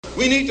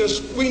We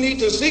need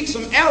to seek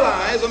some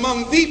allies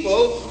among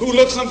people who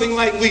look something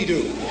like we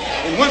do.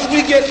 And once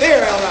we get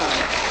their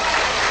allies,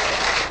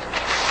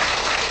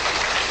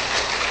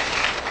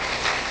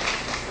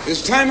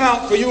 it's time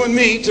out for you and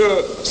me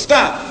to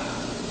stop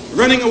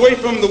running away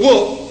from the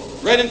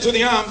wolf right into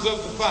the arms of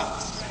the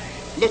fox,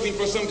 looking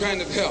for some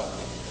kind of help.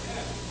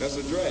 That's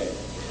a drag.